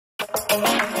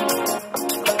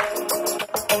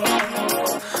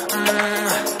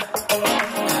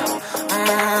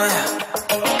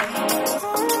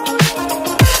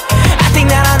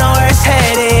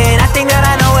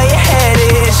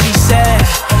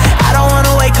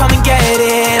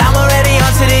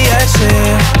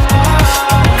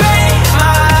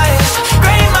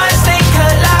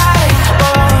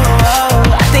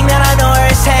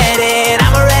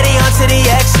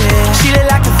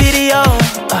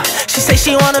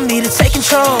She wanted me to take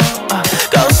control.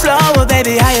 Go slower,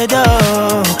 baby, how you do?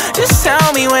 Just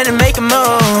tell me when to make a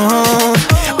move.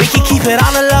 We can keep it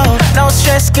on the low. No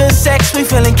stress, good sex, we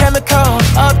feeling chemical.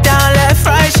 Up, down, left,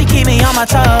 right, she keep me on my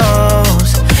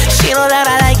toes. She know that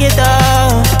I like it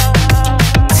though.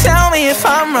 Tell me if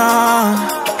I'm wrong,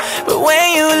 but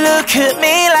when you look at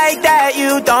me like that,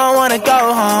 you don't wanna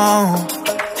go home.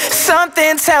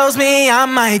 Something tells me I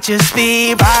might just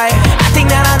be right. I think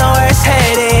that I know where it's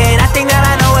headed. I think that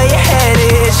I know where your head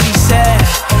is. She said,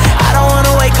 I don't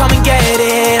wanna wait, come and get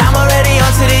it. I'm already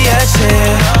on to the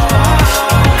exit.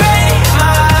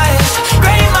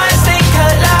 Great minds think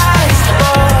alike.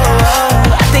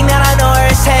 Oh, I think that I know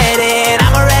where it's headed.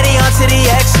 I'm already on to the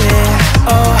exit.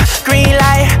 Oh, green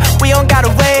light, we don't gotta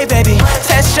wait, baby.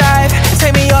 Test drive,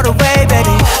 take me all the way,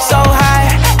 baby. So high,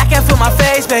 I can't feel my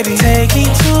face, baby. Take me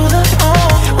to the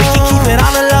moon. We can keep it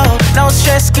on the low. No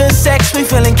stress, good sex, we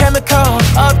feeling chemical.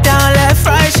 Up, down, left,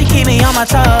 right, she keep me on my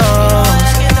toes.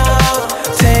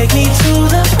 Take me to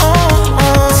the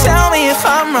moon. Tell me if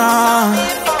I'm wrong,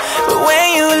 but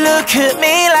when you look at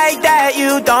me like that,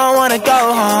 you don't wanna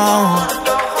go home.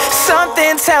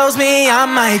 Something tells me I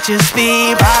might just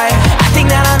be right. I think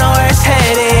that I know where it's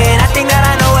headed. I think that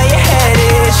I know where your head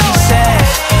is. She said,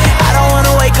 I don't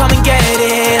wanna wait, come and get it.